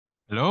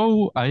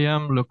Hello, I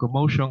am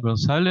Locomotion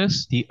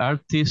Gonzalez, the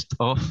artist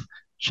of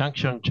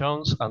Junction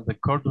and the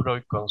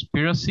Corduroy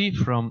Conspiracy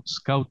from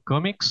Scout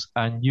Comics,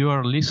 and you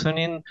are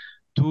listening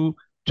to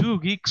Two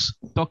Geeks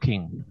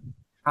Talking.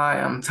 Hi,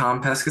 I'm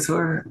Tom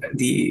Pescatore,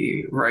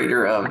 the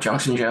writer of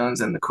Junction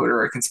Jones and the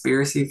Corduroy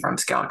Conspiracy from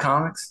Scout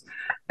Comics,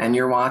 and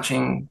you're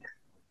watching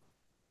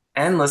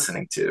and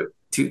listening to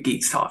Two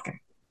Geeks Talking.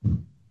 It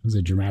was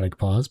a dramatic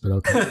pause, but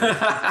okay.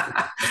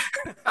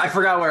 I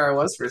forgot where I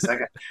was for a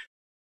second.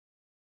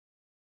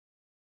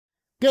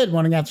 Good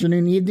morning,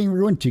 afternoon, evening,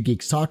 everyone. Two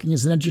Geeks Talking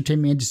is an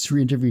entertainment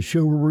industry interview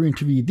show where we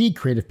interview the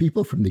creative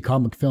people from the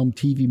comic, film,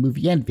 TV,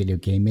 movie, and video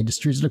game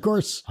industries. And of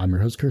course, I'm your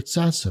host, Kurt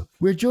Sasso.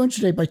 We're joined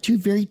today by two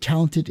very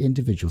talented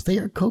individuals. They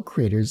are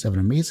co-creators of an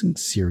amazing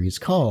series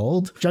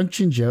called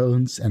Junction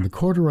Jones and the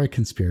Corduroy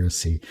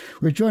Conspiracy.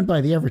 We're joined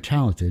by the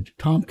ever-talented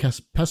Tom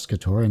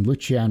Pescatore and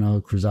Luciano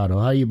Cruzado.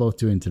 How are you both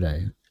doing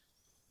today?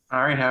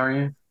 All right, how are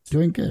you?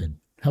 Doing good.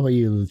 How about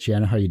you,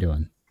 Luciano? How are you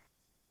doing?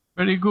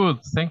 Very good.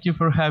 Thank you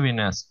for having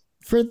us.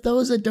 For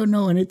those that don't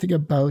know anything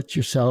about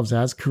yourselves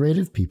as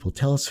creative people,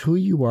 tell us who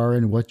you are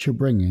and what you're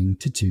bringing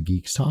to Two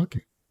Geeks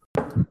Talking.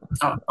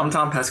 I'm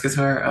Tom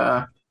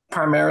Pescatore.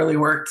 Primarily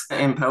worked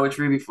in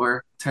poetry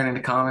before turning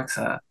to comics.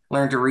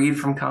 Learned to read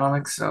from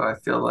comics, so I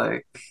feel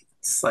like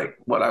it's like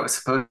what I was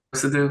supposed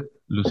to do.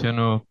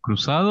 Luciano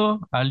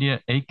Cruzado,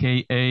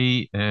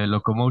 aka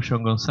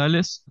Locomotion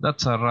Gonzalez.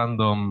 That's a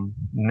random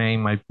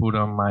name I put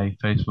on my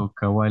Facebook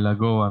a while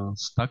ago and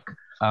stuck.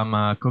 I'm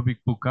a comic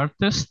book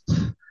artist.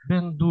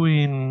 Been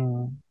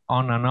doing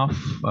on and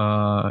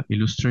off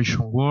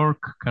illustration work,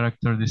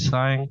 character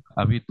design,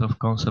 a bit of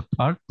concept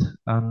art,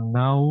 and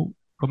now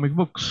comic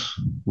books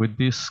with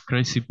this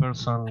crazy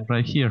person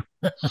right here.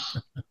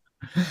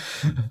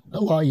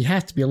 Well, you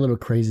have to be a little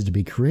crazy to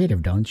be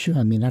creative, don't you?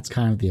 I mean, that's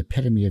kind of the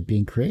epitome of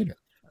being creative.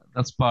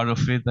 That's part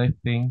of it, I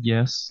think,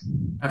 yes.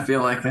 I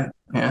feel like it,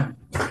 yeah.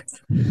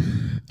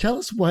 Tell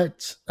us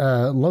what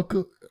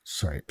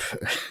Sorry,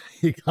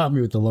 you got me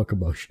with the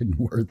locomotion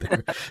word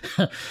there.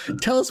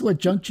 Tell us what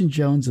Junction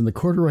Jones and the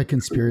Corduroy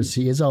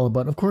Conspiracy is all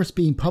about. Of course,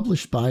 being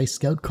published by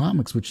Scout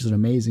Comics, which is an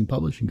amazing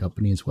publishing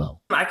company as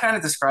well. I kind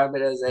of describe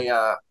it as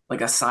a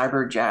like a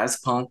cyber jazz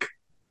punk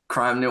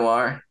crime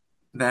noir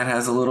that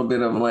has a little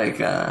bit of like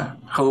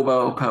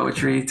hobo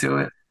poetry to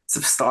it.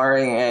 It's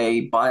starring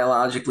a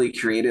biologically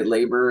created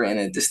laborer in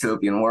a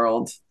dystopian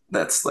world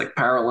that's like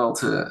parallel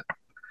to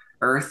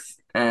Earth,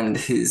 and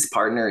his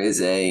partner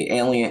is an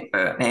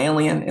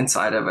alien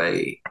inside of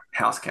a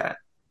house cat,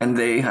 and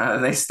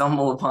they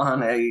stumble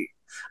upon a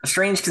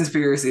strange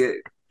conspiracy.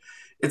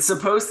 It's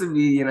supposed to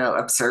be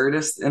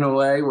absurdist in a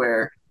way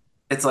where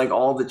it's like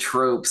all the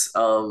tropes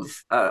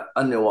of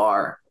a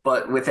noir,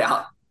 but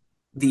without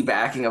the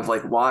backing of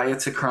like why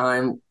it's a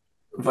crime,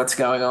 what's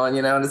going on,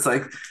 and it's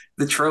like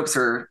the tropes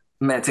are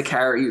meant to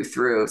carry you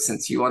through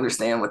since you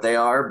understand what they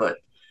are, but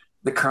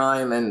the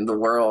crime and the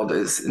world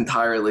is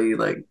entirely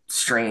like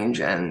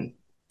strange and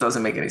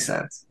doesn't make any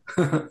sense.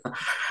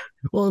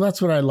 Well,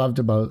 that's what I loved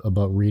about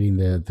reading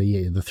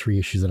the three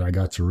issues that I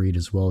got to read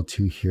as well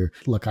too here.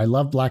 Look, I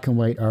love black and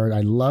white art.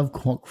 I love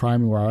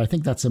crime noir. I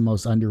think that's the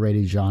most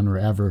underrated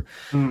genre ever.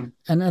 And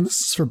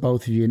this is for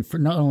both of you, and for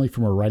not only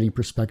from a writing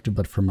perspective,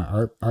 but from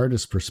an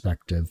artist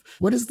perspective.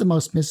 What is the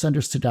most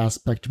misunderstood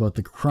aspect about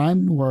the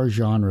crime noir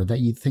genre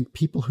that you think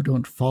people who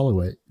don't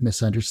follow it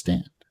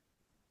misunderstand?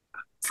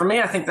 For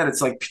me, I think that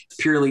it's like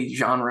purely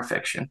genre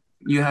fiction.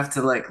 You have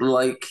to like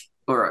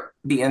or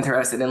be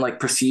interested in like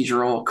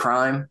procedural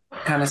crime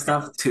kind of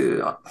stuff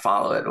to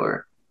follow it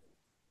or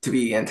to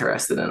be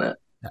interested in it.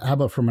 How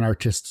about from an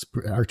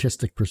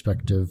artistic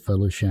perspective,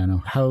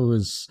 Luciano? How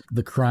is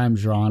the crime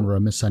genre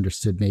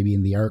misunderstood maybe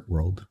in the art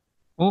world?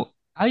 Well,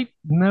 I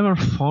never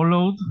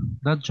followed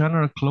that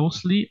genre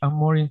closely. I'm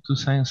more into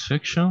science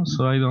fiction,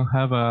 so I don't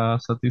have a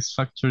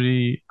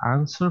satisfactory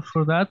answer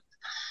for that.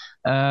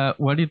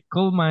 What it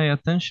called my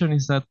attention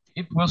is that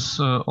it was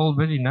all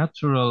very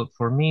natural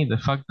for me, the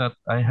fact that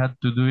I had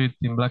to do it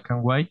in black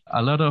and white.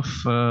 A lot of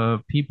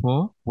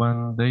people,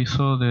 when they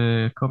saw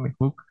the comic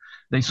book,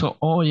 they saw,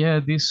 oh yeah,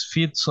 this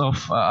fits of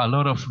a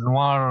lot of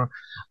noir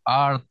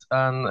art,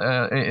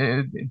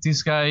 and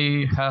this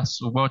guy has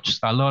watched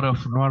a lot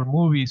of noir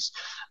movies.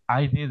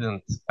 I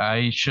didn't.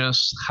 I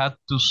just had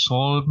to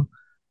solve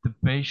the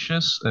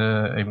pages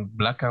in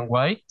black and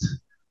white.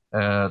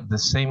 The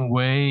same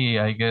way,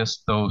 I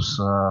guess, those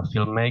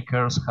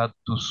filmmakers had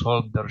to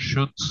solve their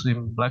shoots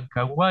in black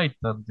and white,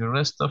 and the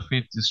rest of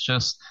it is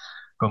just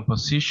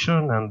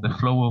composition and the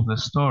flow of the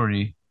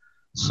story.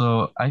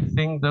 So I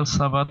think there's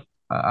a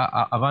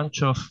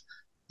bunch of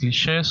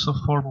cliches or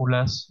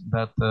formulas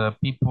that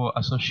people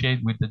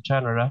associate with the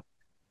genre.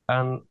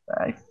 And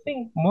I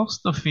think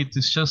most of it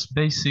is just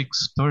basic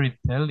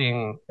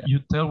storytelling.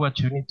 You tell what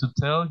you need to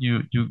tell,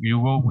 you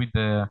go with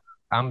the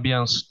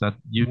ambience that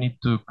you need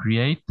to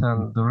create,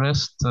 and the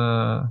rest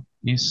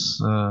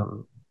is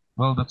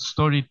well, that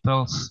story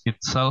tells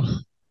itself.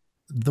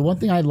 The one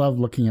thing I love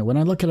looking at when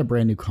I look at a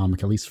brand new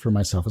comic, at least for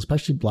myself,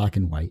 especially black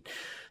and white,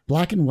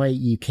 black and white,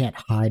 you can't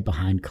hide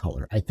behind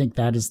color. I think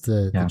that is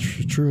the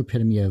true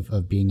epitome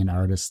of being an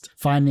artist.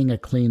 Finding a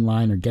clean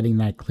line or getting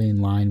that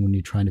clean line when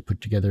you're trying to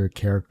put together a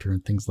character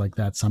and things like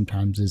that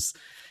sometimes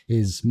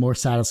is more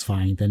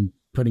satisfying than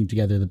putting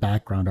together the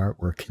background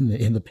artwork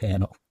in the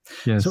panel.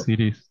 Yes, so, it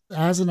is.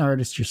 As an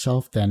artist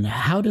yourself, then,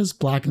 how does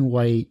black and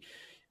white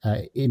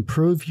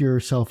improve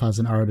yourself as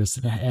an artist,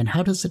 and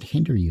how does it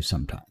hinder you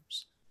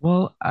sometimes?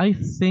 Well, I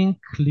think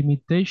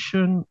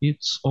limitation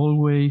it's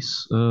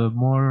always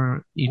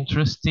more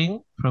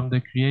interesting from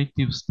the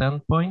creative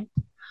standpoint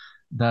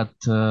that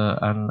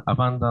an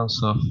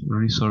abundance of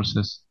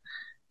resources,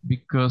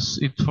 because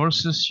it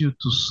forces you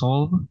to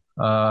solve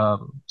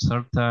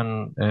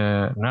certain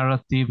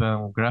narrative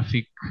and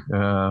graphic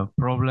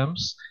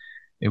problems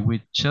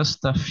with just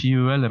a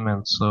few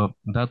elements. So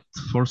that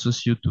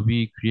forces you to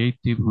be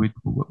creative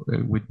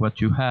with what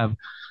you have.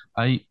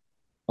 I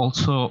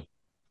also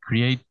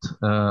create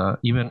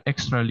even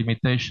extra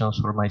limitations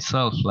for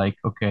myself, like,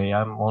 okay,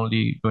 I'm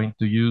only going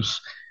to use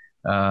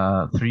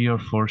 3 or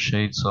 4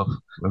 shades of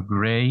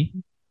gray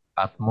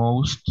at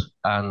most,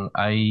 and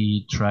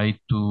I try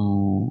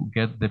to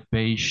get the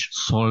page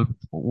solved.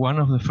 One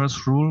of the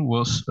first rules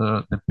was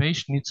the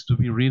page needs to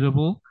be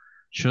readable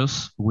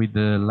just with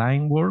the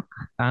line work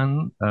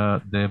and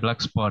the black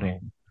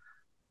spotting.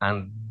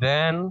 And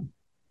then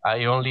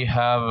I only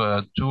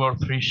have 2 or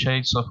 3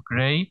 shades of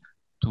gray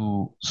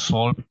to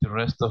solve the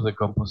rest of the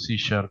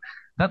composition.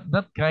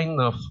 That kind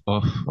of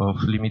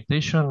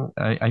limitation,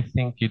 I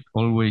think it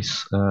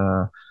always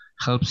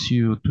helps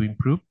you to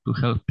improve,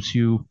 helps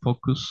you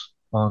focus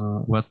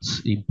on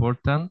what's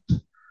important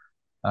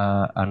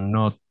and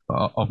not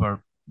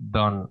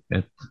overdone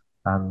it,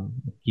 and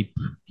keep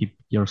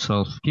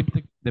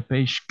the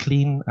page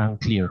clean and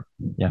clear.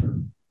 Yeah.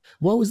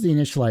 What was the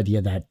initial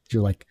idea that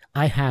you're like,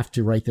 I have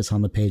to write this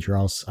on the page or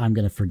else I'm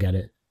going to forget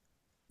it?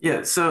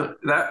 Yeah, so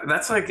that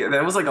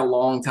was like a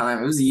long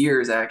time. It was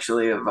years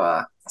actually of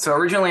so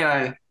originally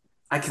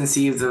I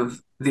conceived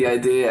of the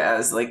idea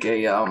as like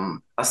a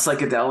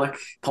psychedelic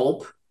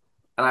pulp,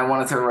 and I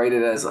wanted to write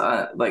it as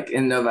like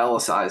in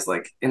novella size,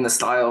 like in the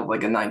style of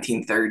like a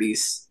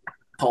 1930s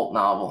pulp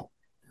novel.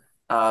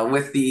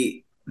 With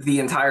the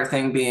entire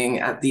thing being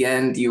at the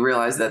end you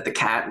realize that the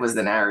cat was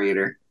the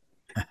narrator.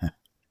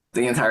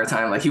 The entire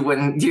time, like he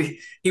would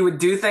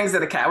do things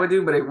that a cat would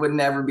do, but it would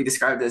never be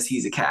described as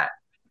he's a cat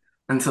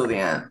until the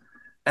end.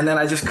 And then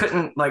I just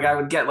couldn't, like, I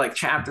would get like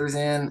chapters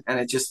in and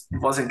it just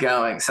wasn't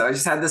going. So I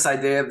just had this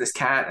idea of this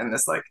cat and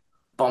this like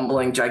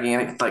bumbling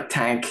gigantic like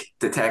tank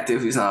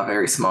detective who's not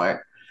very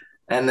smart.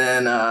 And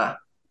then a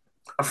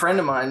friend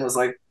of mine was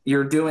like,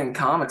 you're doing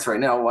comics right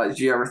now, why did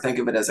you ever think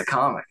of it as a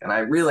comic? And I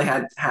really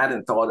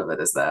hadn't thought of it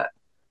as that,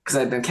 because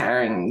I'd been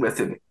carrying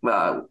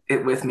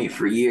it with me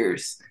for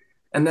years.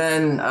 And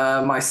then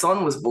my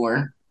son was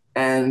born,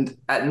 and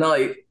at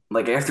night,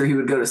 like after he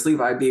would go to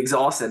sleep, I'd be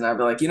exhausted, and I'd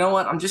be like, you know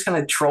what? I'm just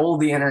gonna troll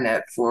the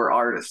internet for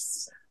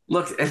artists.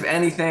 Look, if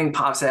anything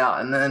pops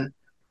out. And then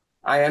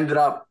I ended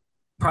up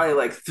probably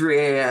like 3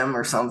 a.m.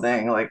 or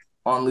something, like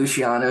on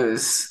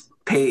Luciano's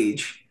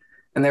page,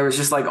 and there was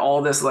just like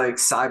all this like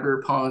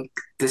cyberpunk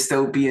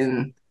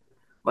dystopian,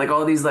 like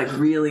all these like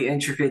really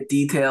intricate,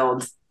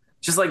 detailed,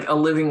 just like a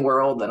living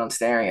world that I'm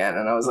staring at.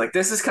 And I was like,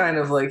 this is kind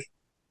of like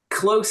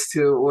close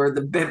to or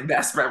the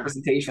best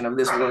representation of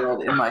this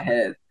world in my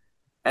head.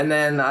 And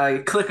then I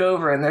click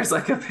over and there's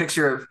like a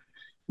picture of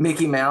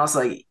Mickey Mouse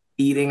like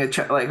eating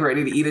like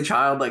ready to eat a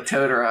child like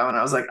Totoro, and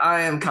I was like,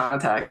 I am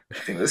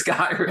contacting this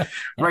guy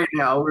right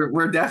now.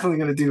 We're definitely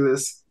going to do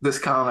this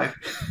comic.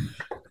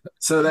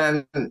 So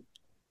then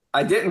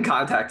I didn't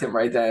contact him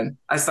right then.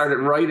 I started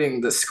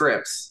writing the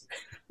scripts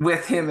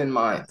with him in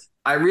mind.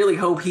 I really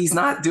hope he's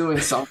not doing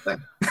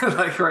something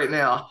like right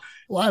now.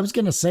 Well, I was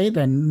going to say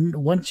then,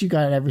 once you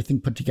got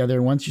everything put together,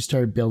 and once you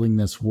started building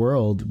this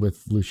world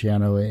with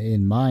Luciano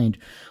in mind,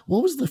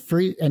 what was the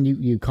first, and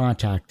you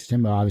contacted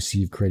him,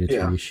 obviously you've created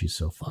 3 issues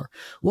so far.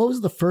 What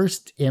was the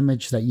first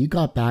image that you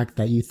got back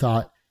that you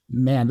thought,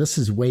 man, this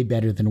is way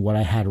better than what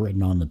I had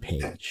written on the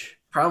page?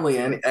 Probably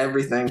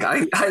everything.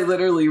 I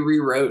literally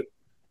rewrote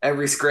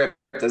every script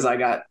as I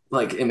got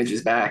like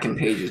images back and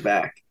pages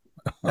back.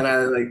 And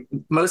I like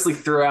mostly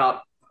threw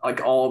out like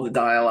all the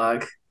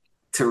dialogue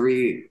to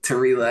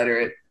re-letter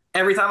it.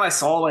 Every time I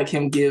saw like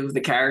him give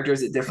the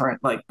characters a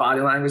different like body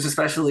language,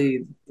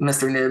 especially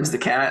Mr. Nibs the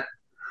cat,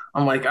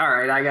 I'm like, all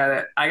right,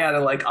 I gotta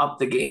like up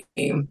the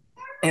game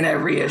in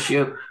every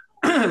issue.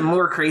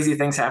 More crazy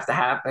things have to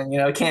happen. You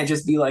know, it can't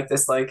just be like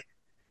this, like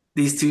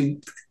these 2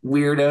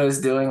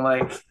 weirdos doing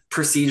like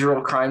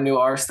procedural crime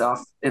noir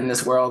stuff in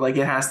this world. Like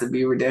it has to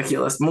be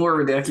ridiculous, more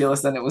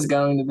ridiculous than it was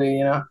going to be,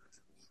 you know.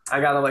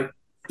 I gotta like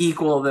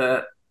equal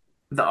the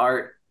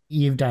art.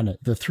 You've done it.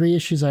 The 3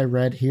 issues I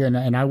read here,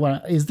 and I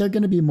want. Is there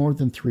going to be more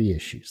than 3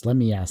 issues? Let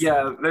me ask.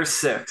 Yeah, there's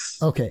 6.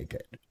 Okay,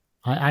 good.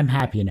 I'm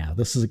happy now.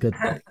 This is a good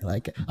thing.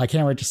 Like I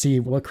can't wait to see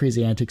what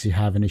crazy antics you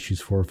have in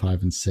issues 4,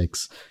 5, and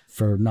 6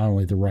 for not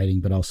only the writing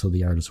but also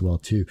the art as well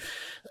too.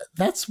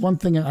 That's one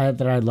thing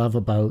that I love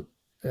about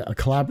a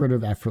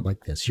collaborative effort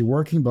like this? You're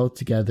working both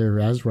together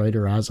as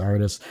writer, as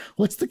artist.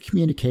 What's the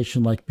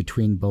communication like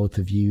between both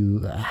of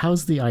you?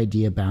 How's the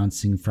idea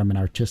bouncing from an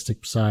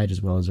artistic side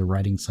as well as a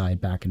writing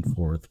side back and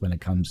forth when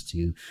it comes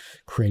to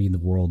creating the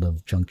world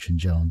of Junction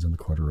Jones and the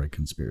Corduroy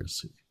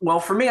conspiracy? Well,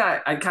 for me,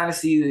 I kind of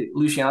see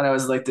Luciano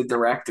as like the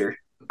director.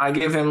 I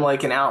give him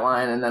like an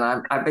outline, and then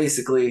I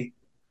basically,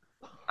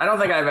 I don't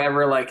think I've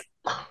ever like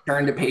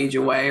turned a page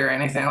away or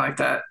anything like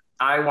that.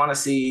 I want to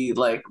see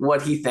like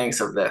what he thinks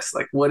of this.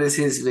 Like, what is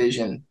his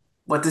vision?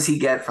 What does he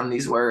get from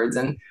these words?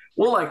 And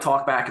we'll like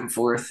talk back and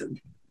forth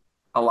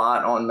a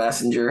lot on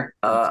Messenger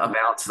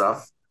about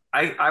stuff.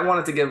 I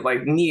wanted to give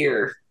like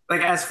near,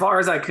 like as far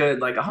as I could,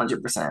 like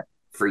 100%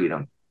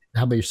 freedom.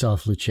 How about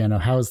yourself, Luciano?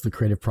 How has the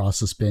creative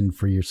process been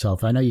for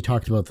yourself? I know you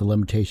talked about the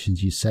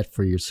limitations you set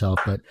for yourself,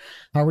 but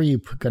how are you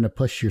going to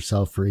push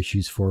yourself for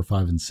issues 4,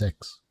 5, and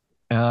 6?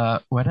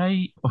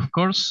 Of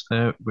course,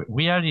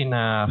 we are in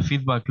a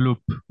feedback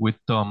loop with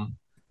Tom,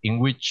 in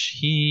which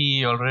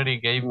he already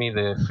gave me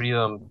the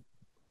freedom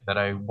that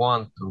I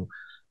want to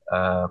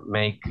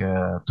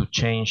to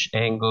change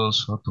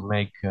angles or to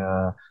make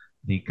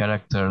the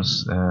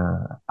characters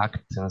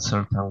act in a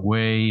certain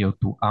way or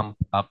to amp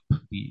up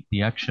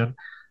the action.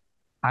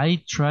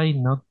 I try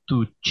not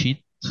to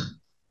cheat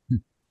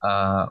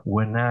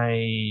when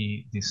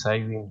I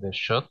deciding the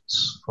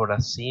shots for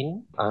a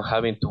scene. I'm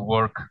having to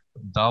work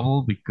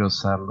double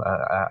because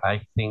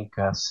I think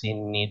a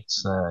scene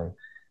needs a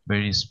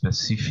very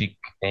specific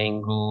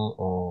angle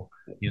or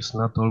it's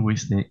not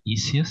always the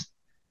easiest.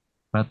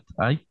 But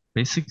I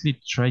basically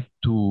try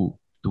to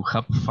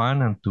have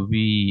fun and to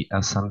be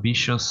as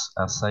ambitious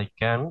as I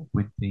can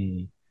with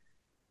the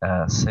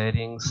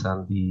settings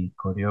and the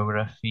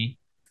choreography.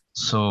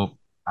 So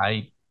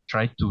I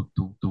try to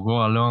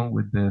go along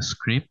with the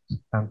script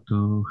and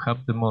to have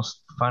the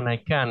most fun I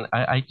can.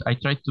 I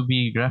try to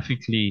be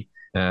graphically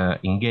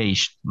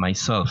engaged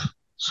myself,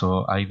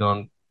 so I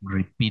don't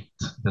repeat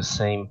the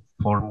same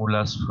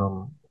formulas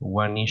from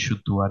one issue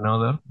to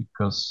another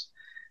because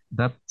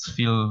that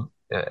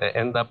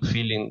end up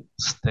feeling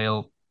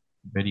stale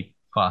very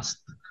fast.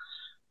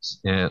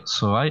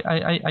 So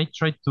I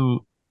try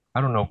to,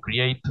 I don't know,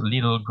 create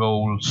little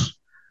goals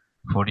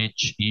for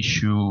each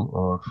issue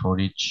or for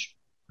each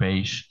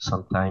page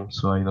sometimes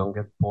so I don't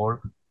get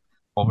bored.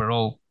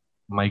 Overall,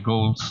 my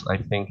goals, I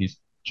think, is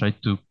try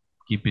to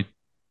keep it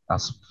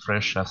as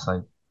fresh as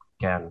I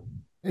can.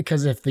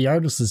 Because if the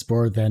artist is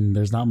bored, then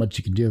there's not much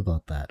you can do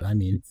about that. I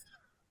mean,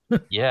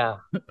 yeah,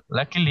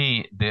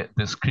 luckily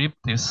the script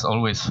is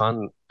always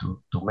fun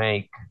to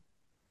make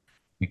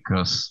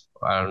because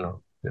I don't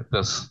know,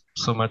 there's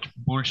so much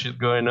bullshit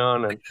going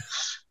on and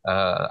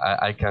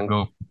I can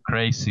go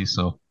crazy.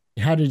 So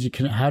how did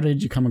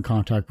you come in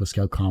contact with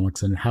Scout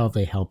Comics and how have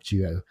they helped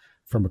you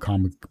from a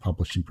comic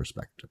publishing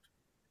perspective?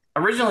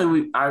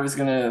 Originally, I was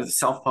gonna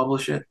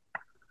self-publish it,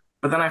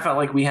 but then I felt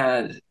like we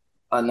had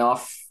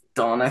enough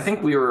done. I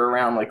think we were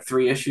around like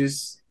 3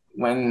 issues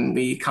when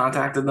we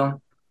contacted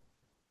them.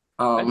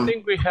 I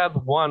think we had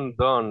one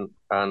done,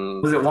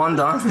 and was it one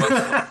done?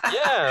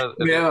 yeah,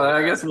 yeah.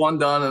 I guess one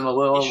done and a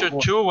little. Issue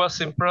 2 was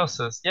in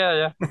process.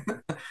 Yeah.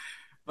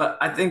 But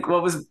I think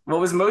what was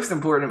most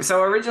important.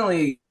 So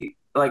originally,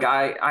 like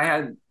I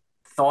had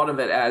thought of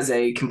it as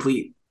a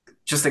complete,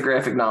 just a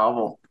graphic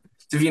novel.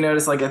 So if you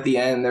notice, like at the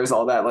end, there's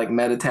all that like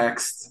meta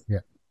text,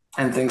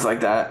 and things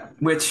like that,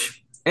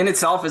 which in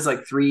itself is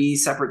like 3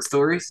 separate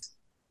stories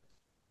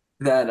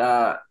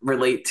that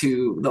relate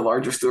to the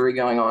larger story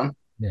going on.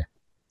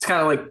 It's kind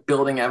of like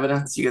building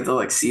evidence. You get to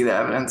like see the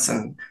evidence,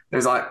 and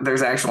there's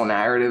actual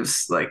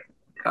narratives like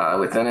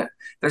within it.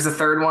 There's a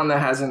third one that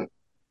hasn't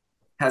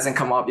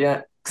come up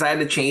yet because I had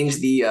to change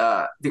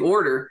the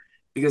order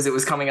because it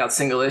was coming out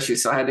single issue,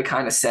 so I had to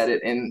kind of set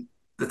it in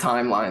the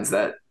timelines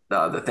that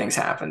the things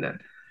happened in.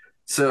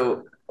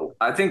 So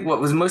I think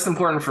what was most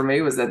important for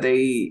me was that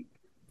they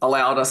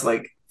allowed us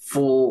like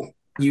full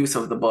use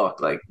of the book,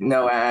 like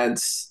no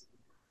ads.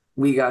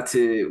 We got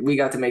to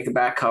make the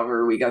back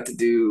cover. We got to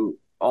do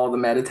all the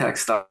meta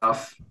text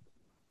stuff.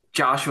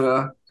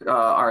 Joshua,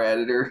 our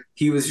editor,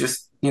 he was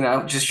just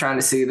trying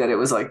to see that it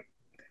was like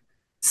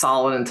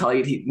solid and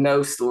tight.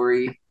 No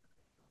story,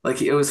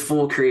 like it was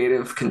full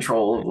creative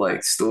control of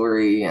like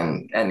story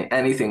and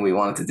anything we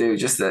wanted to do.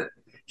 Just that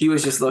he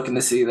was just looking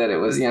to see that it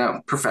was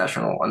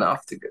professional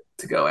enough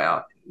to go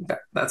out.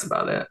 That's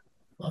about it.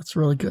 Well, that's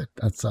really good.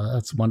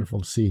 That's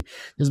wonderful to see.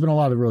 There's been a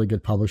lot of really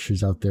good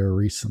publishers out there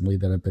recently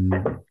that have been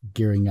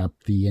gearing up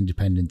the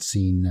independent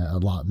scene a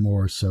lot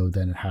more so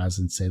than it has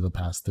in, say, the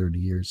past 30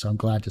 years. So I'm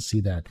glad to see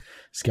that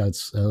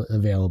Scout's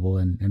available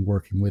and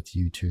working with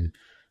you to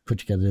put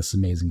together this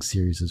amazing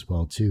series as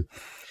well, too.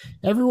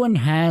 Everyone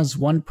has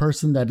one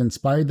person that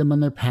inspired them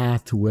on their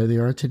path to where they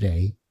are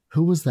today.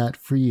 Who was that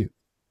for you?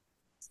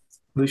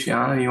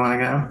 Luciano, you want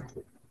to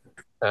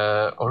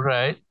go? All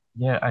right.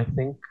 Yeah, I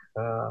think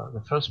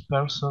the first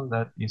person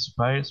that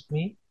inspires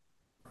me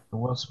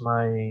was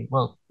my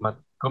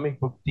comic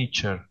book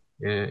teacher.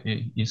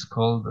 He's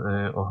called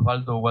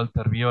Osvaldo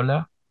Walter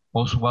Viola.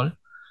 Oswald.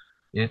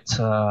 He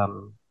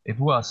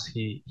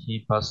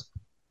passed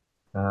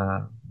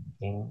uh,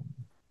 in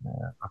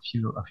a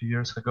few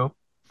years ago.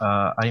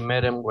 I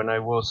met him when I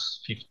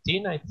was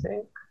 15, I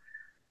think.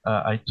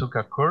 I took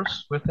a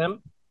course with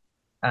him,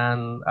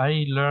 and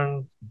I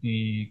learned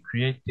the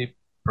creative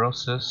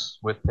process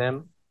with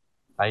him.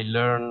 I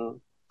learned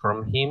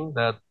from him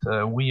that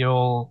we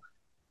all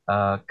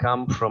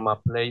come from a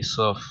place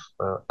of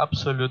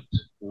absolute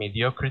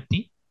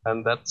mediocrity,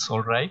 and that's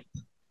all right,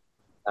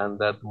 and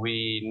that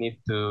we need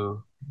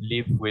to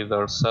live with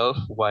ourselves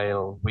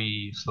while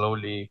we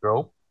slowly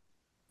grow.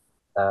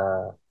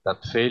 That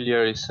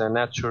failure is a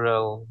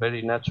natural,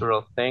 very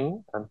natural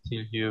thing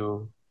until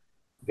you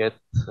get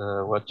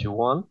what you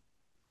want,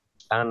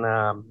 and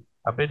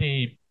a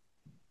very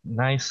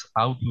nice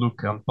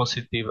outlook and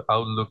positive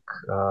outlook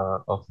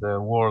of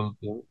the world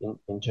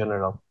in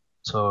general.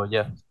 So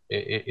yeah,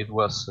 it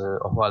was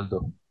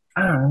Osvaldo.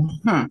 I don't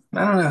know.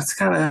 I don't know. It's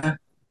kind of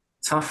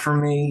tough for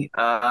me.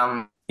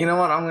 You know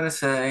what I'm gonna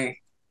say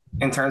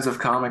in terms of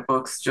comic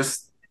books,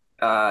 just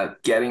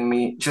getting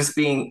me, just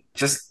being,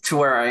 just to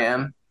where I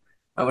am.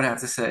 I would have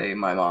to say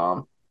my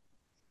mom.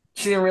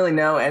 She didn't really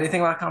know anything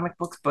about comic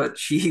books, but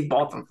she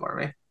bought them for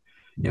me.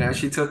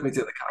 She took me to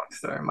the comic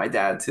store. My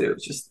dad too.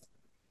 Just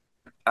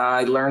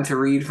I learned to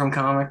read from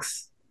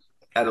comics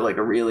at like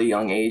a really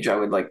young age. I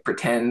would like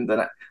pretend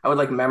that I would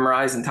like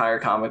memorize entire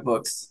comic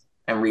books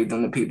and read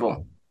them to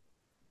people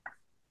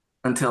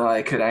until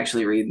I could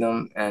actually read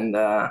them. And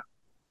I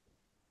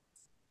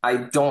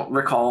don't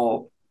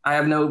recall. I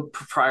have no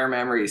prior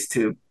memories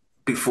to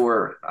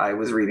before I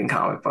was reading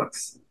comic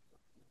books.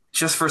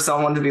 Just for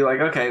someone to be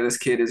like, okay, this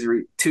kid is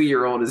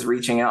 2-year old is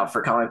reaching out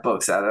for comic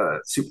books at a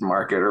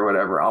supermarket or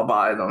whatever. I'll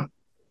buy them.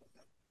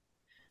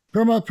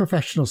 From a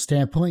professional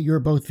standpoint, you're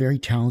both very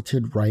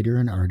talented writer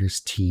and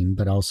artist team,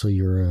 but also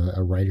you're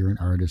a writer and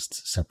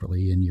artist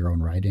separately in your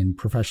own right. And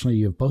professionally,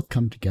 you have both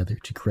come together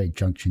to create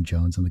Junction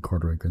Jones and the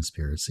Corduroy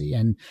Conspiracy,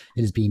 and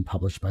it is being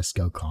published by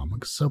Scout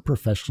Comics. So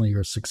professionally,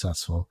 you're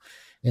successful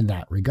in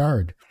that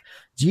regard.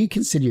 Do you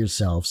consider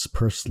yourselves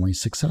personally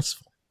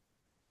successful?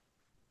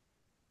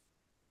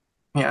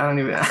 Yeah, I don't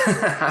even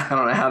I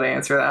don't know how to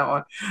answer that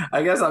one.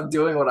 I guess I'm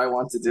doing what I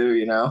want to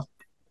do.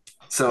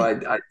 So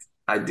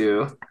I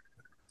do.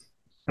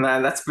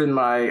 And that's been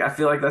I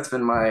feel like that's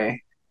been my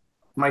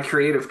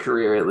creative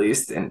career, at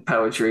least in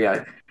poetry.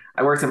 I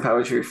worked in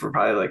poetry for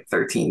probably like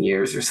 13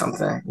 years or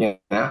something.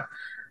 And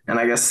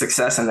I guess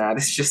success in that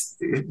is just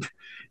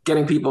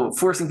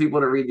forcing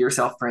people to read your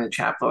self-printed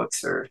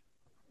chapbooks or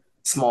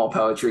small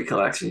poetry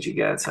collections you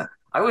get. So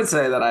I would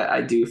say that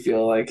I do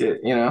feel like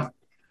it,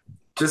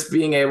 just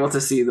being able to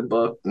see the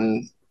book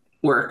and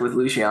work with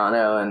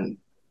Luciano and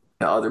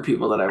other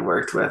people that I've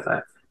worked with,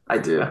 I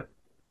do.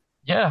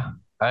 Yeah,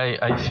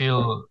 I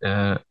feel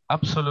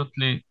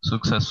absolutely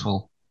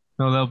successful,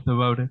 no doubt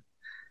about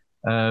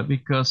it,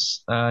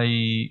 because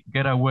I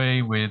get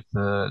away with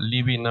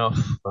living off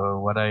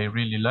what I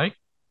really like,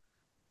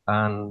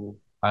 and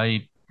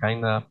I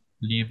kind of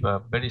live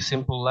a very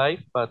simple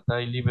life, but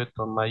I live it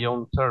on my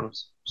own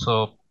terms.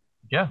 So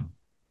yeah,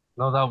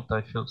 no doubt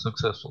I feel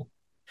successful.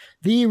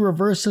 The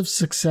reverse of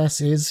success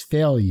is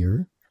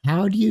failure.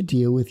 How do you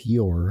deal with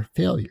your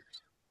failures?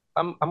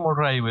 I'm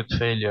alright with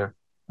failure.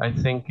 I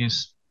think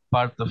is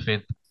part of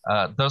it.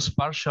 There's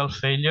partial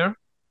failure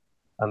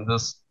and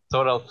there's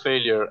total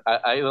failure.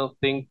 I don't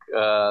think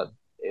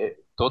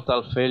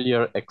total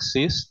failure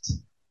exists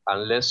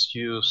unless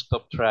you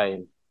stop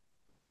trying.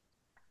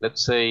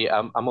 Let's say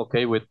I'm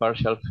okay with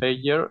partial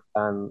failure,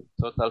 and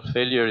total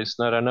failure is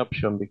not an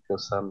option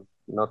because I'm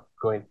not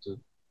going to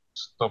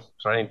stop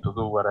trying to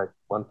do what I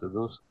want to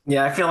do.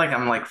 Yeah, I feel like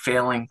I'm like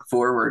failing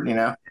forward.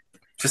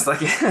 Just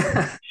like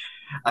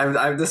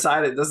I've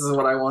decided this is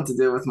what I want to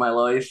do with my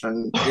life,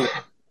 and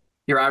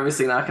you're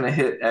obviously not going to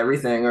hit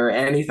everything or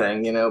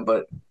anything,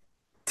 but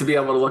to be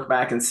able to look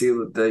back and see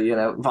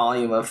the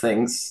volume of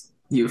things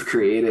you've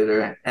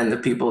created and the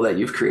people that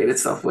you've created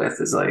stuff with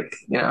is like.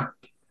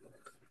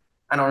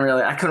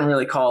 I couldn't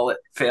really call it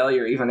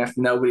failure even if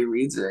nobody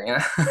reads it.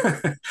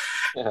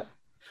 Yeah.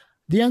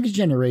 The younger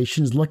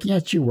generation is looking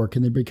at your work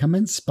and they become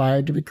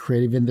inspired to be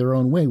creative in their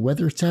own way,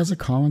 whether it's as a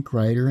comic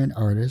writer, an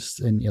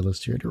artist, an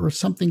illustrator, or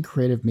something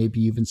creative.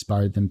 Maybe you've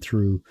inspired them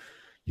through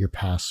your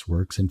past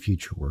works and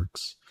future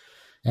works.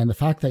 And the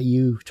fact that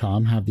you,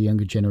 Tom, have the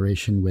younger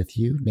generation with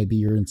you, maybe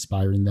you're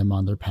inspiring them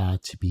on their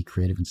path to be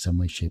creative in some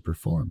way, shape, or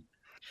form.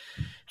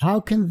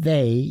 How can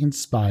they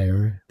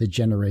inspire the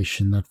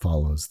generation that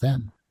follows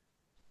them?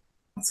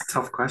 That's a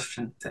tough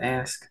question to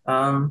ask.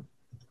 I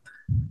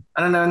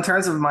don't know. In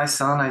terms of my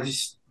son,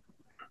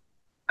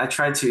 I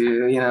try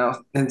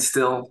to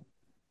instill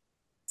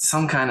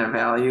some kind of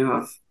value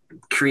of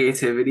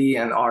creativity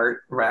and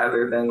art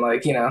rather than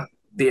like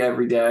the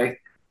everyday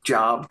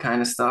job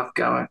kind of stuff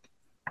going.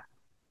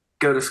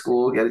 Go to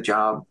school, get a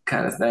job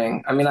kind of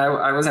thing. I mean,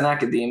 I was in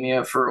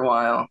academia for a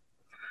while,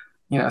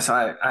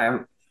 so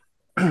I'm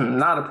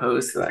not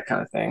opposed to that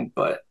kind of thing,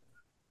 but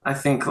I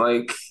think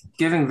like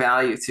giving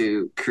value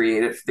to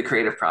the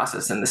creative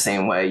process in the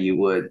same way you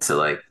would to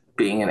like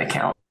being an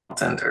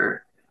accountant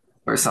or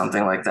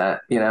something like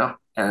that.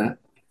 And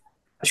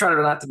I try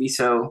to not to be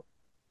so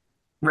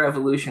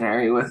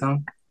revolutionary with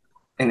him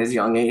in his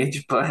young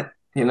age, but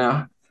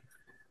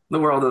the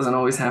world doesn't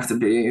always have to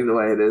be the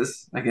way it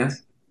is, I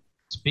guess.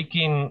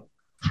 Speaking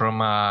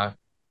from a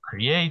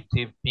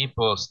creative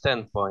people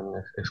standpoint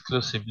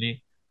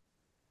exclusively,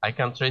 I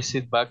can trace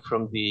it back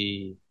from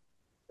the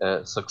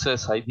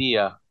success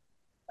idea.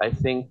 I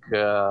think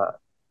the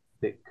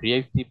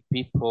creative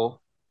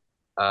people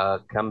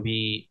can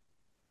be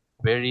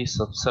very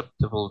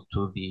susceptible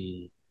to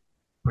the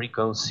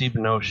preconceived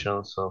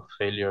notions of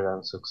failure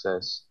and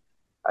success.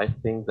 I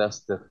think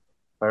that's the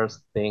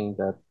first thing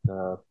that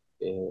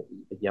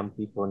young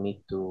people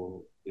need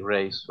to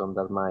erase from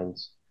their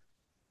minds.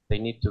 They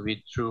need to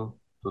be true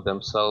to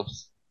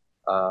themselves,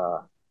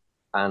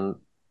 and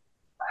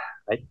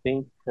I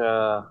think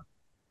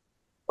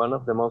one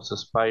of the most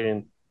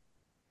inspiring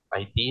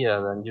idea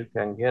that you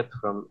can get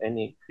from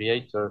any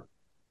creator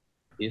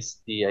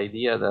is the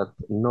idea that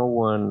no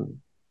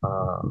one,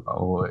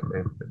 or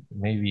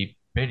maybe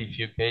very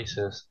few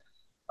cases,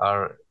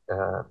 are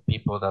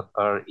people that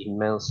are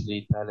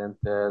immensely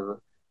talented,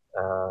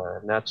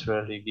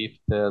 naturally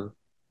gifted,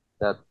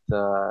 that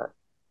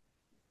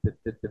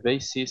the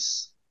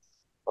basis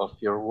of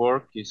your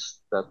work is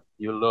that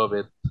you love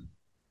it.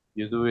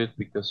 You do it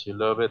because you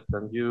love it,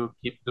 and you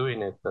keep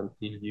doing it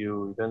until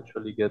you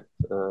eventually get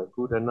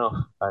good enough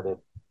at it.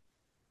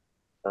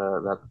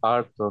 That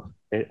art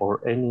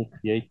or any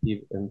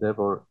creative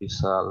endeavor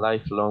is a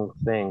lifelong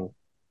thing.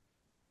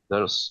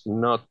 There's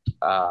not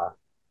a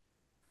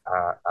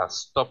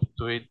stop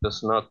to it.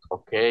 There's not,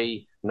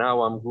 okay,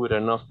 now I'm good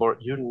enough, or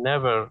you're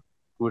never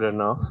good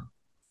enough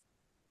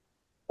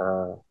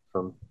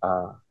from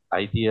an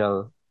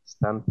ideal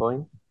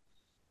standpoint,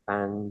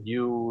 and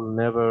you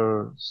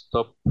never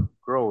stop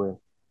growing.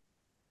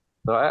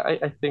 So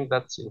I think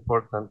that's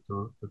important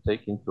to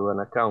take into an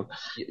account.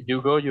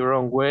 You go your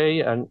own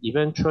way, and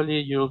eventually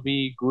you'll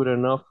be good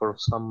enough for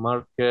some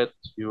market,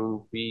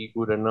 you'll be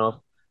good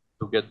enough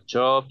to get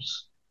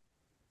jobs,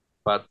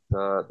 but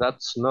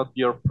that's not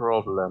your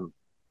problem.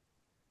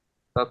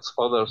 That's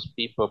other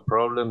people's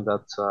problem,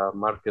 that's a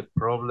market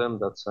problem,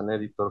 that's an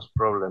editor's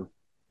problem.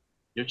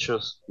 You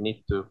just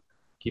need to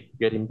keep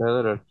getting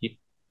better and keep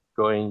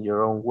going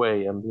your own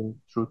way and being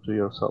true to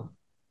yourself.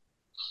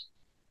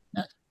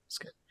 That's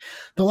good.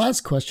 The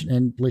last question,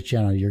 and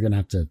Luciano, you're going to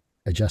have to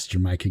adjust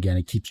your mic again.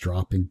 It keeps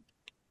dropping.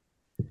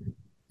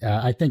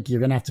 I think you're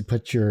going to have to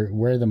put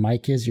where the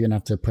mic is, you're going to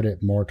have to put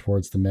it more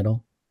towards the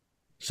middle.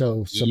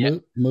 So yeah.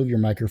 move your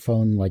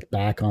microphone like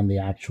back on the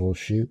actual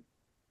shoe.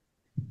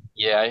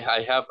 Yeah,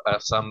 I have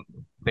some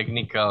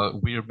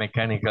weird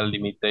mechanical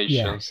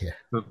limitations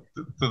to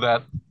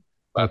that.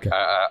 But,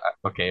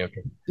 okay.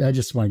 I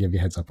just want to give you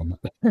a heads up on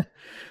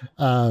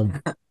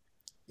that.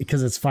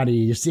 Because it's funny,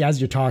 you see,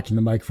 as you're talking,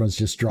 the microphone's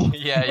just dropping.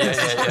 Yeah.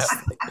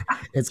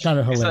 It's kind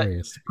of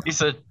hilarious. It's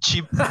a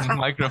cheap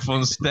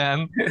microphone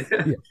stand.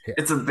 Yeah.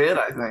 It's a bit,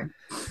 I think.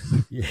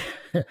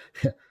 Yeah.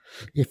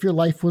 If your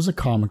life was a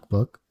comic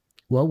book,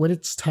 what would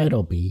its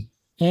title be?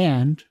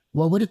 And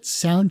what would its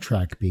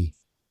soundtrack be?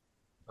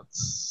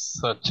 That's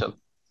such a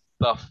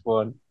tough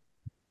one.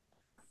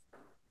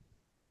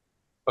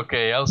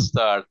 Okay, I'll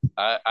start.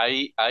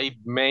 I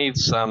made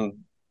some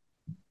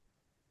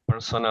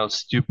personal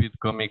stupid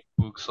comic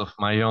books of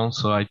my own,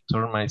 so I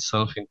turned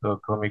myself into a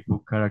comic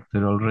book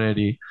character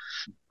already.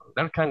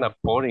 They're kind of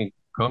boring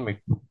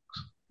comic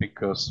books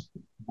because,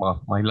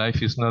 well, my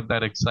life is not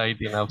that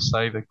exciting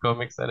outside the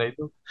comics that I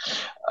do.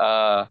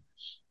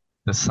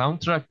 The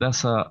soundtrack,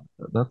 that's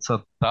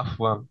a tough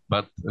one,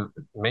 but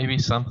maybe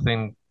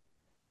something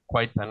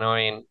quite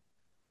annoying,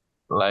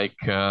 like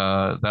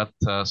that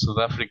South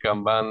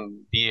African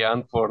band, The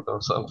Antwoord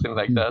or something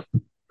like that.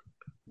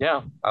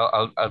 Yeah,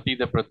 I'll be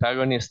the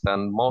protagonist,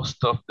 and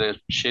most of the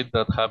shit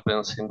that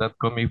happens in that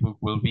comic book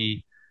will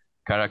be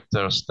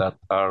characters that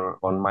are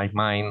on my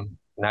mind,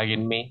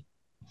 nagging me.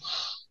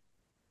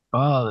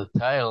 Oh, the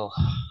title.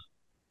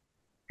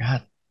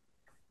 God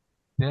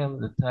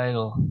damn the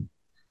title.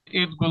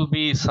 It will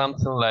be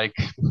something like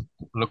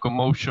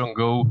Locomotion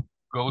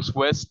goes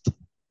west,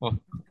 or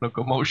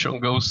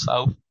Locomotion goes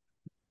south.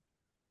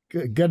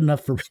 Good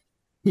enough for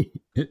me.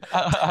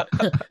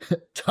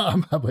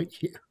 Tom, how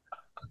about you?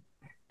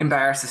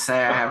 Embarrassed to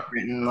say, I have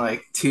written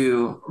like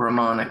 2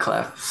 Ramona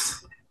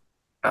Clef's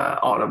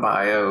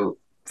autobio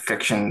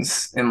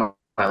fictions in my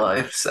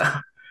life, so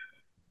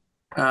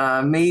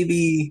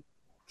maybe.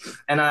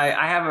 And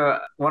I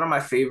have one of my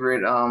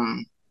favorite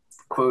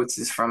quotes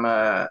is from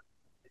a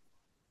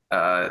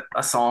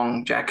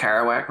song Jack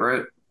Kerouac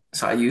wrote,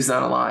 so I use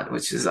that a lot,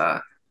 which is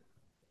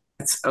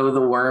it's "Oh,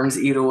 the worms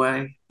eat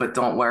away, but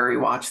don't worry,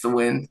 watch the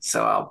wind."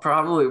 So I'll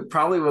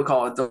probably will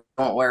call it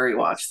 "Don't worry,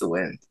 watch the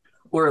wind,"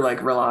 or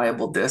like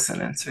 "Reliable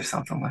Dissonance" or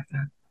something like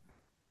that.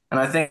 And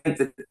I think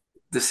that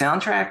the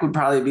soundtrack would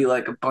probably be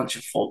like a bunch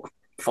of folk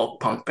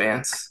punk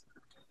bands.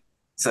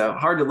 So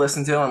hard to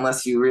listen to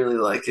unless you really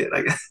like it,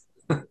 I guess.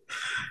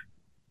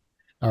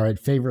 All right,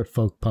 favorite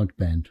folk punk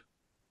band?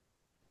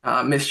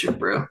 Mischief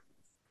Brew.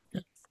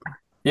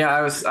 Yeah,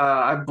 I was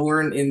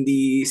born in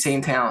the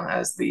same town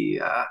as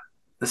the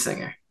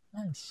singer.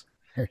 Nice.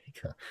 There you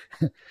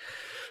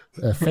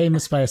go.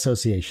 Famous by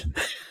association.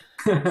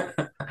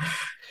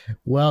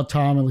 Well,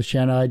 Tom and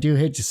Luciano, I do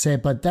hate to say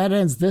it, but that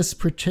ends this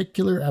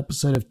particular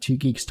episode of Two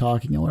Geeks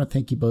Talking. I want to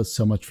thank you both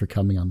so much for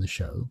coming on the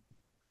show.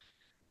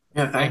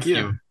 Yeah, thank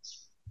you.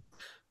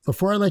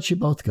 Before I let you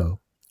both go,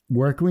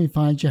 where can we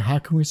find you? How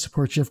can we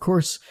support you? Of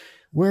course,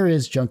 where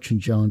is Junction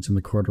Jones and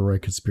the Corduroy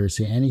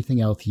Conspiracy? Anything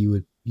else you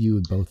would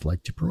both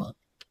like to promote?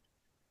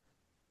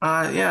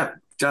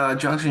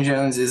 Junction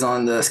Jones is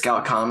on the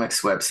Scout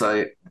Comics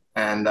website,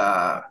 and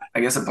I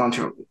guess a bunch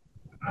of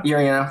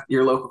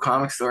your local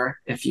comic store.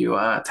 If you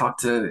talk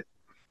to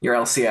your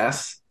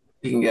LCS,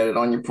 you can get it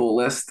on your pull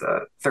list.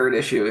 Third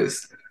issue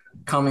is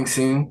coming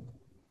soon,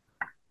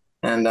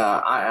 and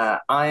I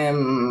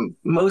am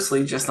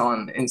mostly just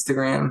on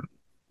Instagram,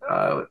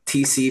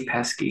 TC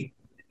Pesky.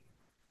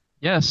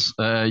 Yes,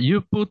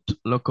 you put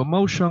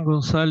Locomotion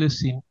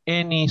Gonzalez in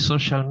any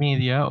social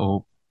media,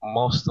 or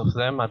most of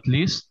them at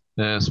least,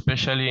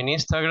 especially in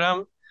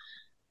Instagram,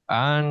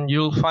 and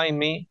you'll find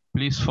me.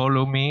 Please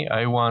follow me.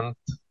 I want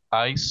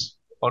eyes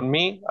on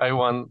me. I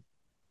want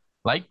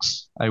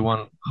likes. I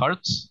want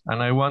hearts.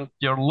 And I want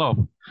your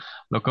love.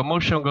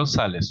 Locomotion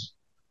Gonzalez.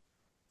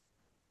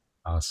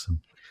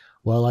 Awesome.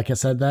 Well, like I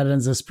said, that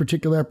ends this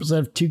particular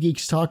episode of Two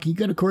Geeks Talking. You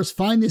can, of course,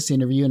 find this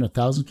interview and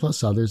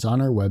 1,000+ others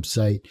on our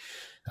website,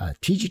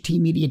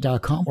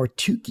 tgtmedia.com or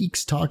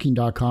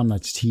twogeekstalking.com.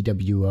 That's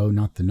TWO,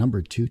 not the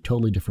number 2.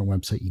 Totally different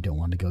website you don't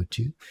want to go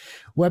to.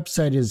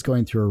 Website is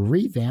going through a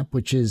revamp,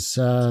 which is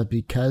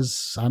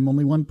because I'm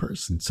only one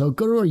person. So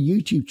go to our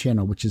YouTube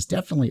channel, which is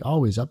definitely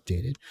always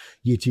updated,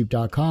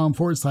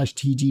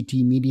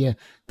 youtube.com/TGTmedia.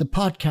 The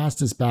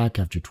podcast is back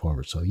after 12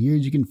 or so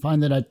years. You can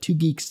find that at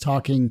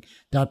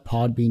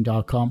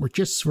twogeekstalking.podbean.com or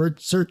just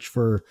search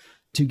for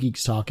Two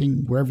Geeks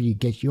Talking wherever you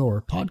get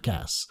your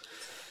podcasts.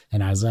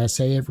 And as I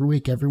say every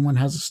week, everyone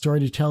has a story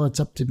to tell. It's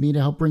up to me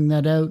to help bring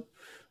that out.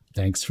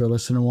 Thanks for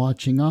listening and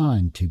watching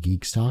on Two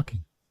Geeks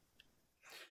Talking.